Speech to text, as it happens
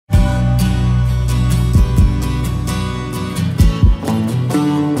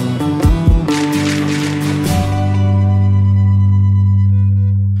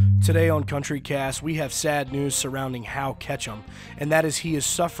Today on CountryCast, we have sad news surrounding Hal Ketchum, and that is he is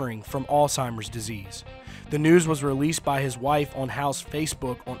suffering from Alzheimer's disease. The news was released by his wife on Hal's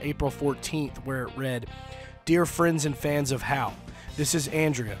Facebook on April 14th, where it read, "Dear friends and fans of Hal, this is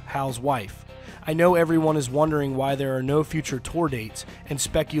Andrea, Hal's wife. I know everyone is wondering why there are no future tour dates and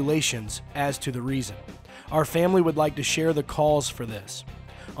speculations as to the reason. Our family would like to share the cause for this.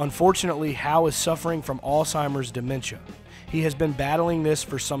 Unfortunately, Hal is suffering from Alzheimer's dementia. He has been battling this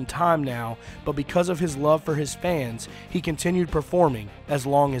for some time now, but because of his love for his fans, he continued performing as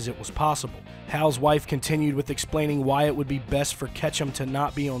long as it was possible." Hal's wife continued with explaining why it would be best for Ketchum to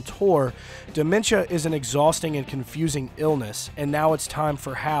not be on tour. Dementia is an exhausting and confusing illness, and now it's time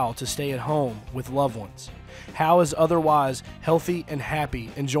for Hal to stay at home with loved ones. Hal is otherwise healthy and happy,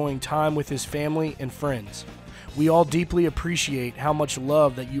 enjoying time with his family and friends. We all deeply appreciate how much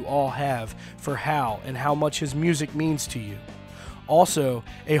love that you all have for Hal and how much his music means to you. Also,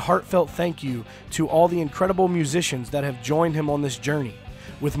 a heartfelt thank you to all the incredible musicians that have joined him on this journey,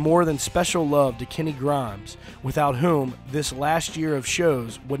 with more than special love to Kenny Grimes, without whom this last year of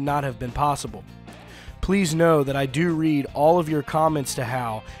shows would not have been possible. Please know that I do read all of your comments to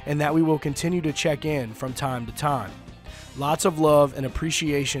Hal and that we will continue to check in from time to time. Lots of love and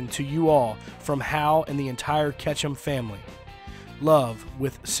appreciation to you all from Hal and the entire Ketchum family. Love,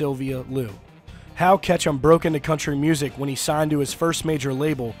 with Sylvia Lou. Hal Ketchum broke into country music when he signed to his first major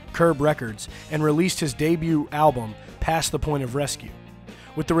label, Curb Records, and released his debut album, Past the Point of Rescue,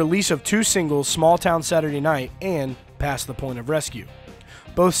 with the release of two singles, Small Town Saturday Night and Past the Point of Rescue.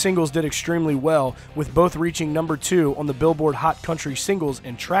 Both singles did extremely well, with both reaching number 2 on the Billboard Hot Country Singles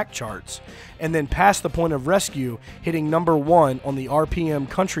and Track charts, and then Past the Point of Rescue hitting number 1 on the RPM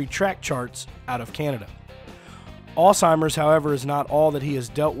Country Track charts out of Canada. Alzheimer's, however, is not all that he has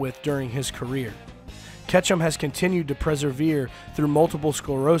dealt with during his career. Ketchum has continued to persevere through multiple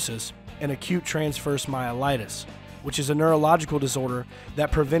sclerosis and acute transverse myelitis, which is a neurological disorder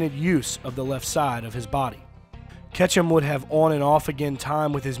that prevented use of the left side of his body. Ketchum would have on and off again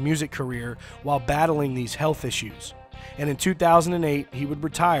time with his music career while battling these health issues, and in 2008 he would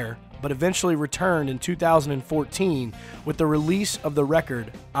retire, but eventually returned in 2014 with the release of the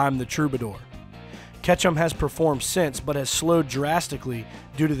record I'm the Troubadour. Ketchum has performed since, but has slowed drastically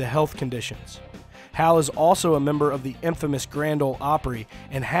due to the health conditions. Hal is also a member of the infamous Grand Ole Opry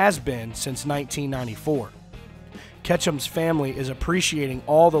and has been since 1994. Ketchum's family is appreciating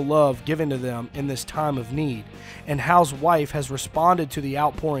all the love given to them in this time of need, and Hal's wife has responded to the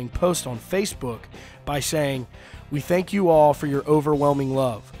outpouring post on Facebook by saying, "We thank you all for your overwhelming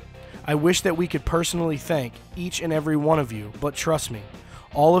love. I wish that we could personally thank each and every one of you, but trust me,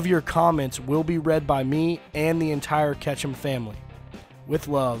 all of your comments will be read by me and the entire Ketchum family. With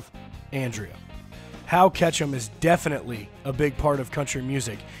love, Andrea." Hal Ketchum is definitely a big part of country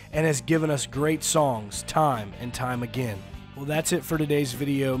music and has given us great songs time and time again. Well, that's it for today's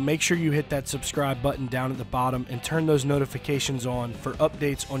video. Make sure you hit that subscribe button down at the bottom and turn those notifications on for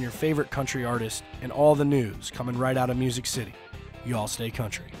updates on your favorite country artists and all the news coming right out of Music City. You all stay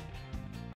country.